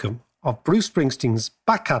future income of Bruce Springsteen's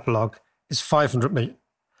back catalogue is 500 million.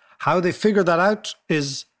 How they figure that out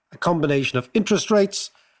is a combination of interest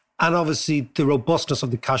rates and obviously the robustness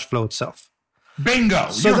of the cash flow itself. Bingo!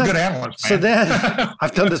 You're a good analyst, man. So then,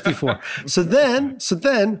 I've done this before. So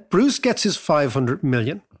then Bruce gets his 500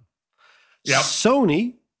 million. Yep.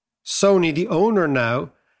 Sony, the owner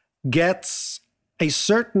now, gets a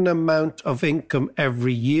certain amount of income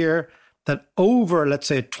every year that over, let's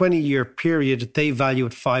say, a 20-year period, they value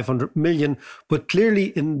at 500 million. But clearly,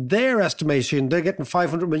 in their estimation, they're getting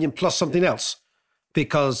 500 million plus something else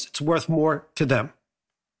because it's worth more to them.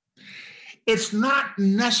 It's not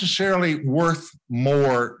necessarily worth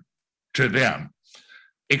more to them.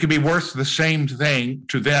 It could be worth the same thing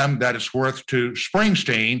to them that it's worth to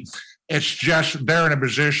Springsteen. It's just they're in a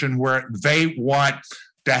position where they want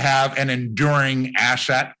to have an enduring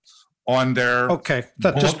asset on their that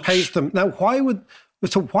books. Just pays them. Now, why would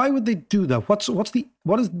they do that?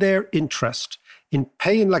 What is their interest in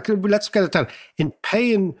paying, let's get it down, in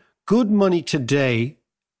paying good money today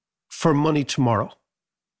for money tomorrow?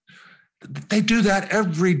 They do that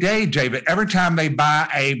every day, David. Every time they buy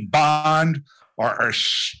a bond or a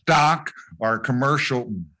stock or a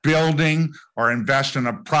commercial building or invest in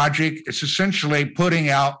a project, it's essentially putting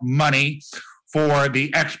out money for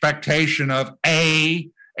the expectation of A,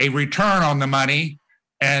 a return on the money,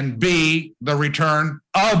 and B, the return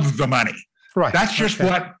of the money. Right. That's just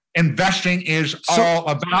what investing is all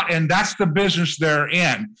about, and that's the business they're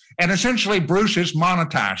in. And essentially, Bruce is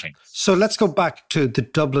monetizing. So let's go back to the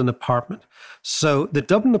Dublin apartment. So the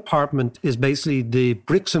Dublin apartment is basically the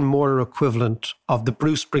bricks and mortar equivalent of the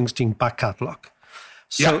Bruce Springsteen back catalogue.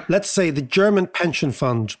 So let's say the German pension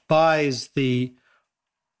fund buys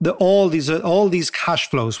all these cash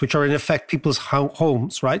flows, which are in effect people's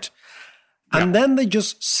homes, right? And then they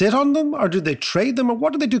just sit on them, or do they trade them, or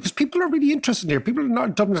what do they do? Because people are really interested here. People are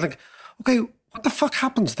not Dublin like, okay, what the fuck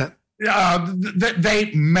happens then?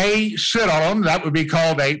 They may sit on them. That would be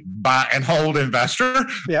called a buy and hold investor.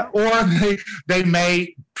 Yeah. Or they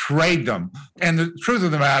may trade them. And the truth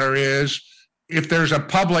of the matter is, if there's a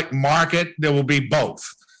public market, there will be both.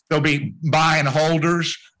 There'll be buy and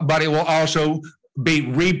holders, but it will also be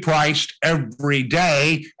repriced every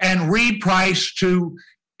day and repriced to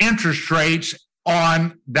interest rates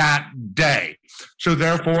on that day. So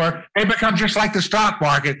therefore, they become just like the stock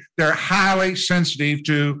market. They're highly sensitive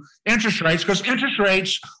to interest rates because interest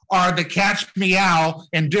rates are the cat's meow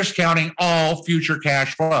in discounting all future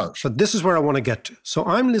cash flows. So this is where I want to get to. So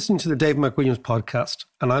I'm listening to the Dave McWilliams podcast,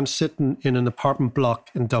 and I'm sitting in an apartment block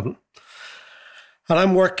in Dublin. And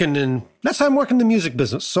I'm working in the music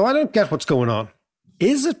business, so I don't get what's going on.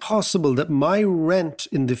 Is it possible that my rent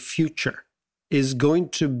in the future is going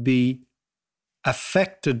to be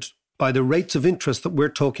affected by the rates of interest that we're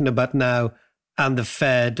talking about now and the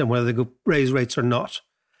Fed and whether they go raise rates or not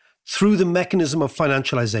through the mechanism of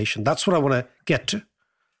financialization? That's what I want to get to.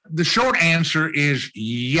 The short answer is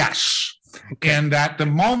yes. Okay. And that the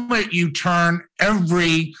moment you turn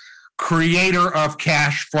every creator of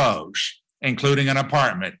cash flows, including an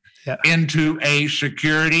apartment, into a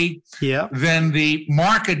security, then the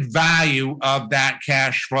market value of that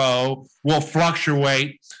cash flow will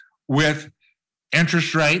fluctuate with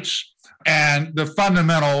interest rates, and the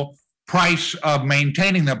fundamental price of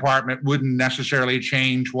maintaining the apartment wouldn't necessarily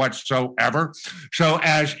change whatsoever. So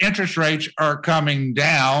as interest rates are coming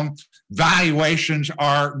down, valuations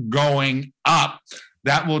are going up.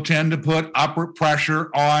 That will tend to put upward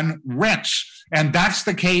pressure on rents. And that's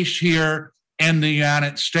the case here in the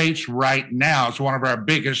United States right now. It's one of our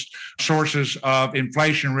biggest sources of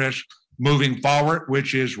inflation risk moving forward,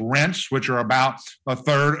 which is rents, which are about a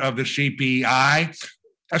third of the CPI.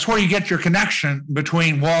 That's where you get your connection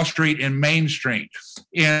between Wall Street and Main Street,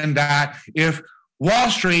 in that if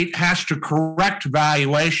Wall Street has to correct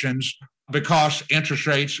valuations because interest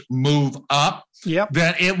rates move up,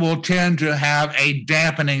 then it will tend to have a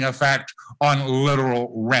dampening effect on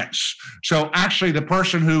literal rents. So actually, the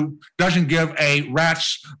person who doesn't give a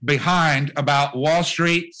rat's behind about Wall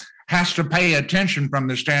Street has to pay attention from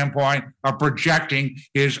the standpoint of projecting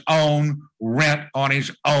his own rent on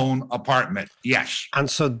his own apartment. Yes. And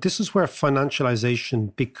so this is where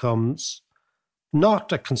financialization becomes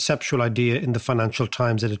not a conceptual idea in the Financial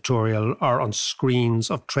Times editorial or on screens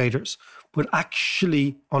of traders, but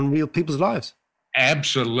actually on real people's lives.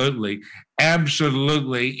 Absolutely.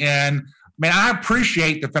 Absolutely. And I mean, I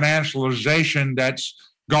appreciate the financialization that's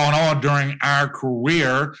gone on during our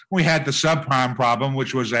career. We had the subprime problem,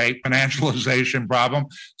 which was a financialization problem.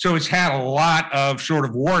 So it's had a lot of sort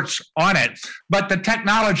of warts on it, but the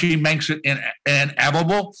technology makes it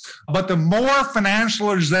inevitable. But the more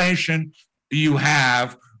financialization you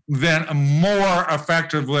have, then more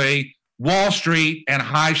effectively Wall Street and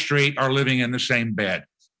High Street are living in the same bed.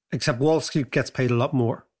 Except Wall Street gets paid a lot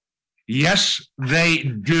more. Yes, they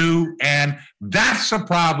do. And that's a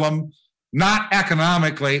problem, not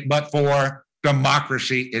economically, but for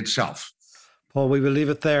democracy itself. Paul, we will leave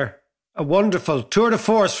it there. A wonderful tour de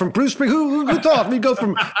force from Bruce Springsteen. Who thought we'd go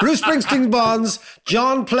from Bruce Springsteen's Bonds,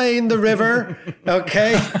 John playing the river,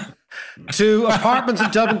 okay, to apartments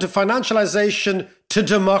in Dublin, to financialization, to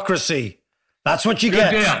democracy. That's what you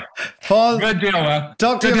get. Good deal. Paul, good deal, man.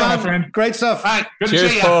 Talk to you, man. Friend. Great stuff. All right. Good Cheers, to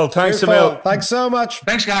see you. Paul. Thanks Cheers, a Paul. million. Thanks so much.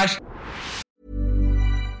 Thanks, guys.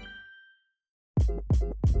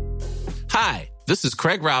 Hi, this is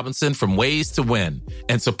Craig Robinson from Ways to Win,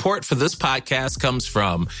 and support for this podcast comes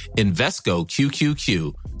from Invesco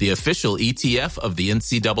QQQ, the official ETF of the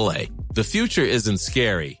NCAA. The future isn't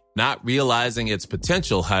scary. Not realizing its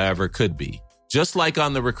potential, however, could be. Just like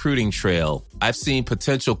on the recruiting trail, I've seen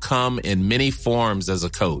potential come in many forms as a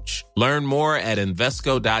coach. Learn more at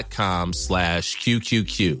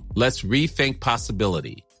Invesco.com/QQQ. Let's rethink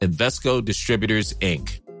possibility. Invesco Distributors,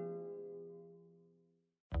 Inc.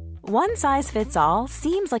 One size fits all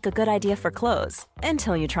seems like a good idea for clothes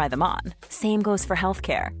until you try them on. Same goes for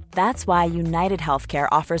healthcare. That's why United Healthcare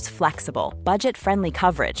offers flexible, budget-friendly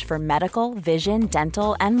coverage for medical, vision,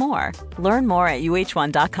 dental, and more. Learn more at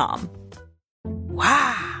UH1.com.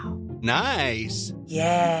 Wow. Nice.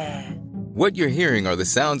 Yeah. What you're hearing are the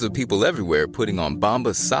sounds of people everywhere putting on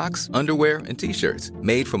Bombas socks, underwear, and T-shirts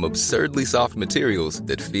made from absurdly soft materials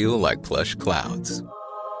that feel like plush clouds.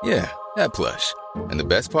 Yeah, that plush. And the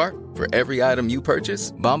best part? For every item you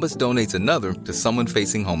purchase, Bombas donates another to someone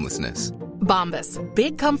facing homelessness. Bombas.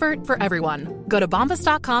 Big comfort for everyone. Go to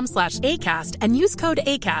bombas.com/ACAST and use code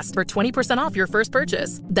ACAST for 20% off your first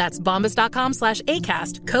purchase. That's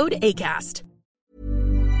bombas.com/ACAST. Code ACAST.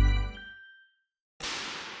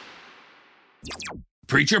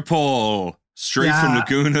 Preacher Paul, straight from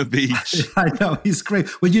Laguna Beach. I know, he's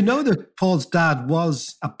great. Well, you know that Paul's dad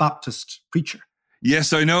was a Baptist preacher.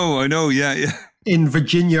 Yes, I know, yeah. In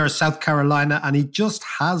Virginia or South Carolina, and he just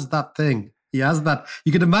has that thing. He has that.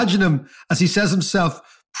 You can imagine him, as he says himself,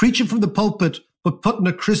 preaching from the pulpit, but putting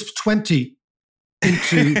a crisp 20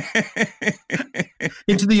 into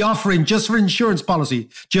the offering just for insurance policy,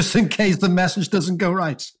 just in case the message doesn't go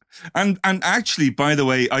right. And actually, by the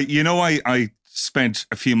way, I spent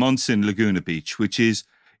a few months in Laguna Beach, it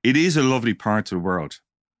is a lovely part of the world.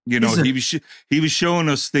 You know, he was showing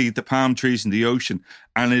us the palm trees and the ocean,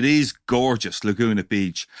 and it is gorgeous, Laguna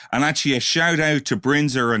Beach. And actually, a shout out to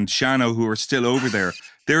Brinzer and Shano, who are still over there.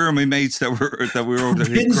 They were my mates that were over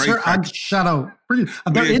there. Brinzer and Shano, brilliant.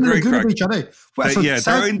 And they're in Laguna Beach, are they?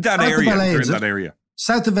 They're in that area. They're in that area,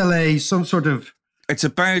 south of LA. Some sort of. Is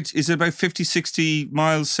it about 50, 60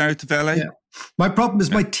 miles south of LA? Yeah. My problem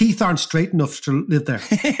is my teeth aren't straight enough to live there.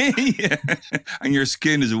 Yeah. And your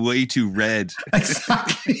skin is way too red.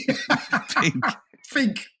 Exactly.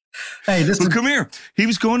 Pink. Hey, listen. But come here. He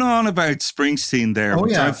was going on about Springsteen there,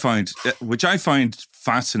 which I find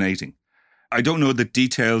fascinating. I don't know the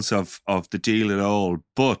details of the deal at all,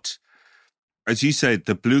 but as you said,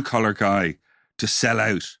 the blue collar guy to sell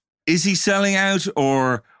out. Is he selling out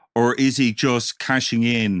or is he just cashing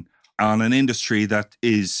in on an industry that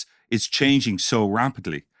is changing so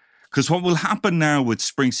rapidly? Because what will happen now with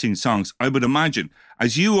Springsteen songs, I would imagine,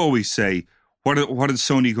 as you always say, what is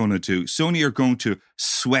Sony going to do? Sony are going to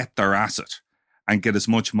sweat their asset and get as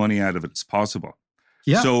much money out of it as possible.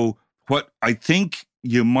 Yeah. So what I think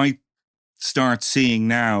you might start seeing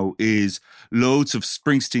now is loads of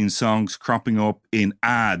Springsteen songs cropping up in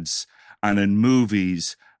ads and in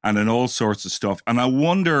movies and in all sorts of stuff. And I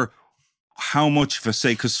wonder how much of a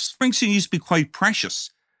say, because Springsteen used to be quite precious,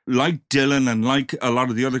 like Dylan and like a lot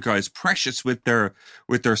of the other guys, precious with their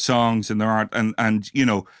songs and their art. And you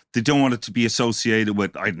know, they don't want it to be associated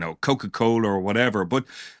with, I don't know, Coca-Cola or whatever. But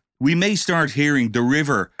we may start hearing The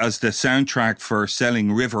River as the soundtrack for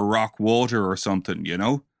selling River Rock water or something, you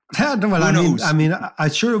know? Yeah, well, I mean, I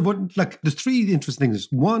sure wouldn't. Like, the three interesting things.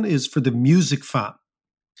 One is for the music fan,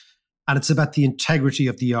 and it's about the integrity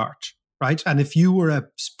of the art, right? And if you were a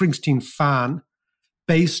Springsteen fan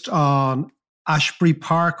based on Asbury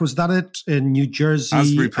Park, was that it, in New Jersey?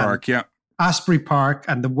 Asbury Park, yeah. Asbury Park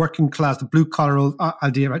and the working class, the blue collar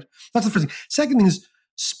idea, right? That's the first thing. Second thing is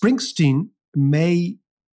Springsteen may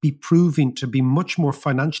be proving to be much more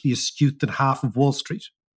financially astute than half of Wall Street.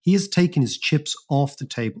 He has taken his chips off the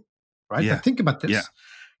table, right? Yeah. Now think about this. Yeah.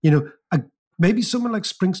 You know, maybe someone like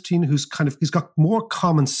Springsteen he's got more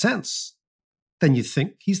common sense than you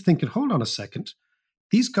think. He's thinking, hold on a second.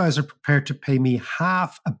 These guys are prepared to pay me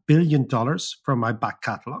 $500 million for my back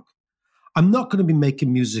catalogue. I'm not going to be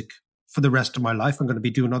making music for the rest of my life. I'm going to be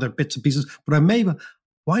doing other bits and pieces, but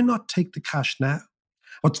why not take the cash now?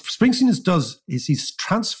 What Springsteen does is he's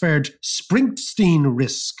transferred Springsteen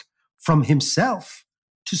risk from himself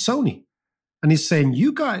to Sony. And he's saying,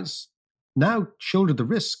 you guys now shoulder the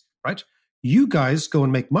risk, right? You guys go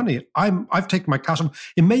and make money. I've taken my cash.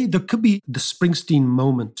 There could be the Springsteen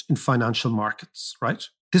moment in financial markets, right?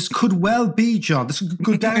 This could well be, John. This could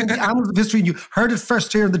go down in the annals of history. And you heard it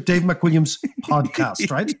first here in the Dave McWilliams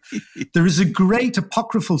podcast, right? There is a great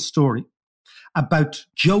apocryphal story about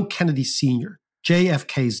Joe Kennedy Sr.,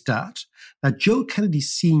 JFK's dad. Now, Joe Kennedy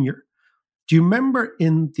Sr., do you remember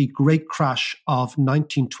in the great crash of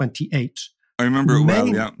 1928? I remember it well,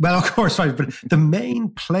 yeah. Well, of course, right. But the main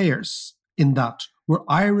players in that were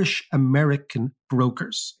Irish-American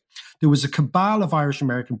brokers. There was a cabal of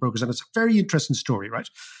Irish-American brokers, and it's a very interesting story, right?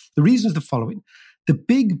 The reason is the following. The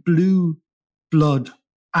big blue blood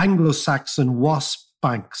Anglo-Saxon WASP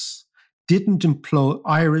banks didn't employ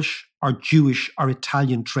Irish or Jewish or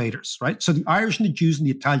Italian traders, right? So the Irish and the Jews and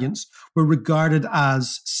the Italians were regarded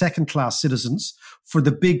as second-class citizens for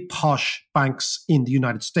the big posh banks in the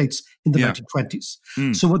United States in the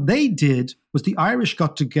 1920s. So what they did was the Irish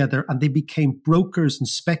got together and they became brokers and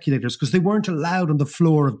speculators because they weren't allowed on the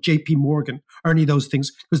floor of JP Morgan or any of those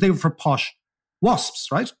things because they were for posh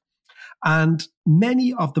WASPs, right? And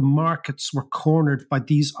many of the markets were cornered by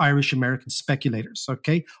these Irish-American speculators,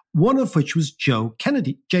 okay? One of which was Joe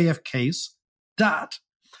Kennedy, JFK's dad.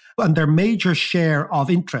 And their major share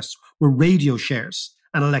of interest were radio shares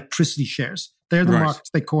and electricity shares. They're the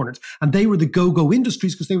markets they cornered. And they were the go-go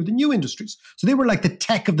industries because they were the new industries. So they were like the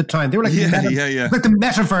tech of the time. They were like, like the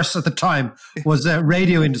metaverse at the time was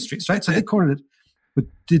radio industries, right? So they cornered it. But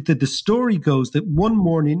the story goes that one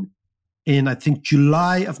morning in, I think,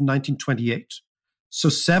 July of 1928, so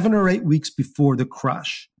 7 or 8 weeks before the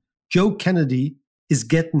crash, Joe Kennedy is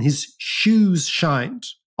getting his shoes shined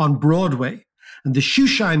on Broadway. And the shoe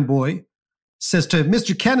shine boy says to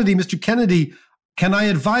Mr. Kennedy, can I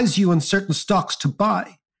advise you on certain stocks to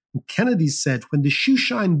buy? And Kennedy said, when the shoe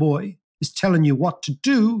shine boy is telling you what to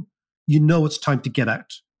do, you know it's time to get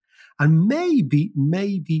out. And maybe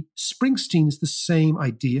Springsteen is the same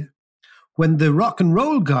idea. when the rock and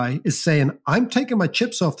roll guy is saying, I'm taking my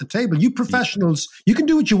chips off the table. You professionals, you can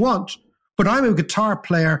do what you want, but I'm a guitar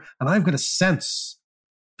player and I've got a sense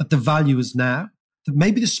that the value is now, that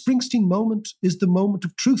maybe the Springsteen moment is the moment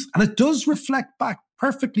of truth. And it does reflect back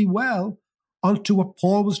perfectly well onto what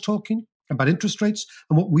Paul was talking about interest rates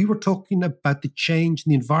and what we were talking about, the change in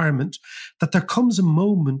the environment, that there comes a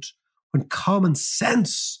moment when common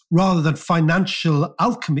sense rather than financial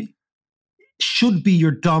alchemy should be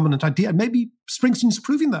your dominant idea. And maybe Springsteen's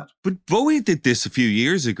proving that. But Bowie did this a few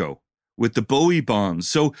years ago with the Bowie bonds.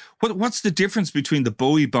 So what's the difference between the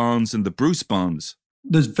Bowie bonds and the Bruce bonds?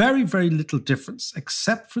 There's very, very little difference,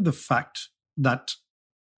 except for the fact that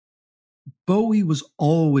Bowie was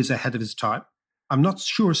always ahead of his time. I'm not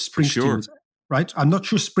sure Springsteen was, right? I'm not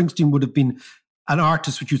sure Springsteen would have been an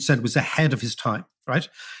artist which you'd said was ahead of his time, right?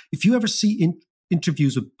 If you ever see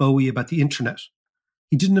interviews with Bowie about the internet,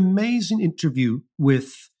 he did an amazing interview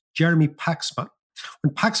with Jeremy Paxman.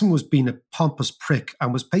 When Paxman was being a pompous prick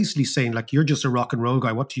and was basically saying, like, you're just a rock and roll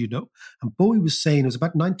guy, what do you know? And Bowie was saying, it was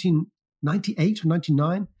about 1998 or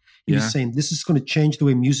 99, he was saying, this is going to change the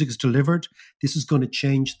way music is delivered. This is going to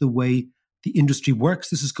change the way the industry works.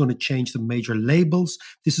 This is going to change the major labels.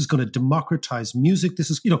 This is going to democratize music.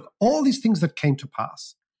 This is, all these things that came to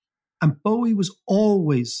pass. And Bowie was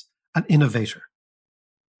always an innovator.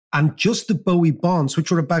 And just the Bowie bonds,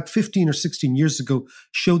 which were about 15 or 16 years ago,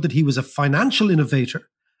 showed that he was a financial innovator,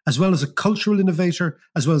 as well as a cultural innovator,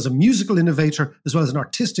 as well as a musical innovator, as well as an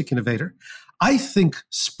artistic innovator. I think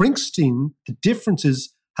Springsteen, the difference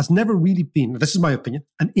is, has never really been, this is my opinion,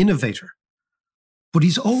 an innovator. But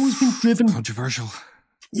he's always been driven. Controversial.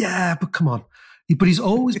 Yeah, but come on. But he's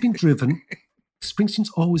always been driven.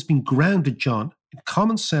 Springsteen's always been grounded, John, in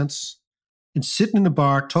common sense, in sitting in a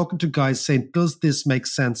bar, talking to guys saying, does this make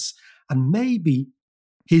sense? And maybe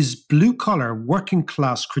his blue-collar,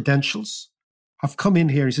 working-class credentials have come in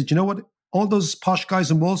here. He said, you know what? All those posh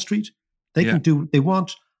guys on Wall Street, they can do what they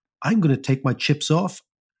want. I'm going to take my chips off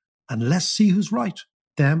and let's see who's right,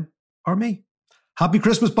 them or me. Happy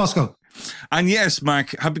Christmas, Bosco. And yes,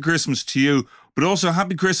 Mark, happy Christmas to you, but also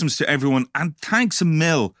happy Christmas to everyone. And thanks a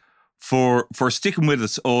mil for sticking with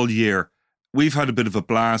us all year. We've had a bit of a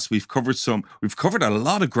blast. We've covered a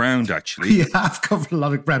lot of ground, actually. We have covered a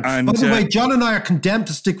lot of ground. And, by the way, John and I are condemned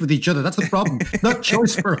to stick with each other. That's the problem. Not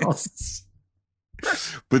choice for us.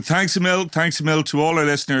 But thanks a mil to all our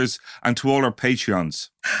listeners and to all our Patreons.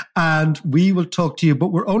 And we will talk to you, but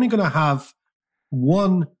we're only going to have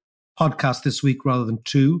one podcast this week rather than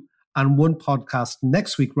two, and one podcast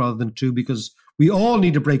next week rather than two, because we all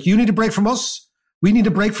need a break. You need a break from us. We need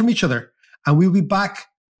a break from each other. And we'll be back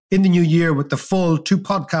in the new year with the full 2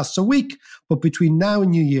 podcasts a week. But between now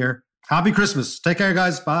and New Year, happy Christmas. Take care,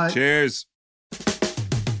 guys. Bye. Cheers.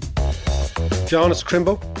 John, it's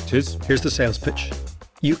Crimbo. Cheers. Here's the sales pitch.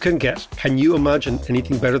 Can you imagine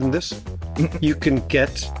anything better than this? You can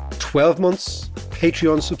get 12 months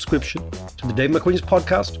Patreon subscription to the Dave McWilliams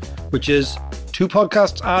podcast, which is 2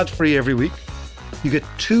 podcasts ad-free every week. You get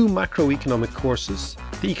 2 macroeconomic courses.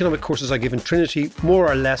 The economic courses I give in Trinity,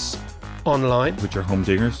 more or less online. Which are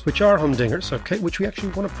humdingers. Okay, which we actually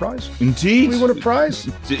won a prize. Indeed. We won a prize.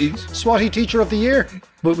 Indeed. Swati Teacher of the Year.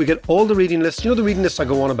 But we get all the reading lists. You know the reading lists I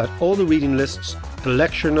go on about? All the reading lists, the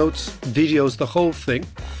lecture notes, videos, the whole thing.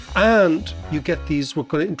 And you get these, we're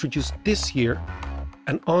going to introduce this year,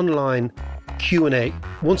 an online Q&A.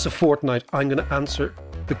 Once a fortnight, I'm going to answer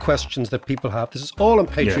the questions that people have. This is all on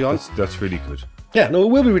Patreon. Yeah, that's really good. Yeah, no, it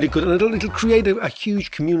will be really good. And it'll create a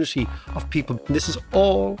huge community of people. This is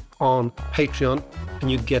all on Patreon.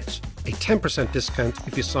 And you get a 10% discount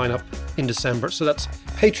if you sign up in December. So that's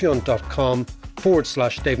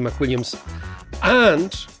patreon.com/Dave McWilliams.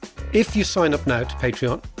 And if you sign up now to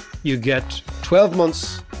Patreon, you get 12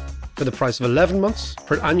 months for the price of 11 months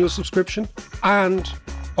for an annual subscription.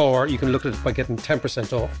 Or you can look at it by getting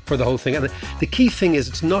 10% off for the whole thing. And the key thing is,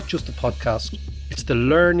 it's not just the podcast. It's the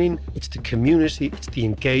learning, it's the community, it's the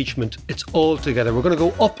engagement. It's all together. We're going to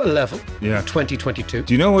go up a level in 2022.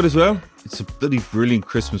 Do you know what as well? It's a bloody brilliant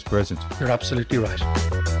Christmas present. You're absolutely right.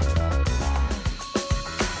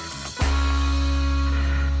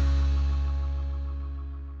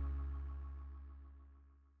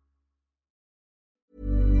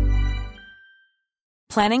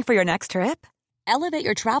 Planning for your next trip? Elevate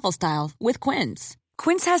your travel style with Quince.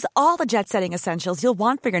 Quince has all the jet-setting essentials you'll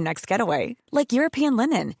want for your next getaway, like European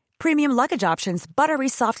linen, premium luggage options, buttery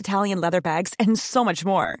soft Italian leather bags, and so much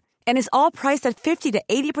more. And is all priced at 50 to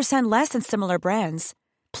 80% less than similar brands.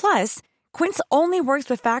 Plus, Quince only works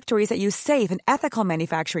with factories that use safe and ethical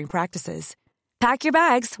manufacturing practices. Pack your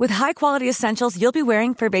bags with high-quality essentials you'll be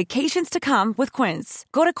wearing for vacations to come with Quince.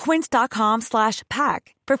 Go to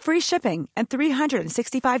quince.com/pack for free shipping and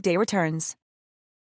 365-day returns.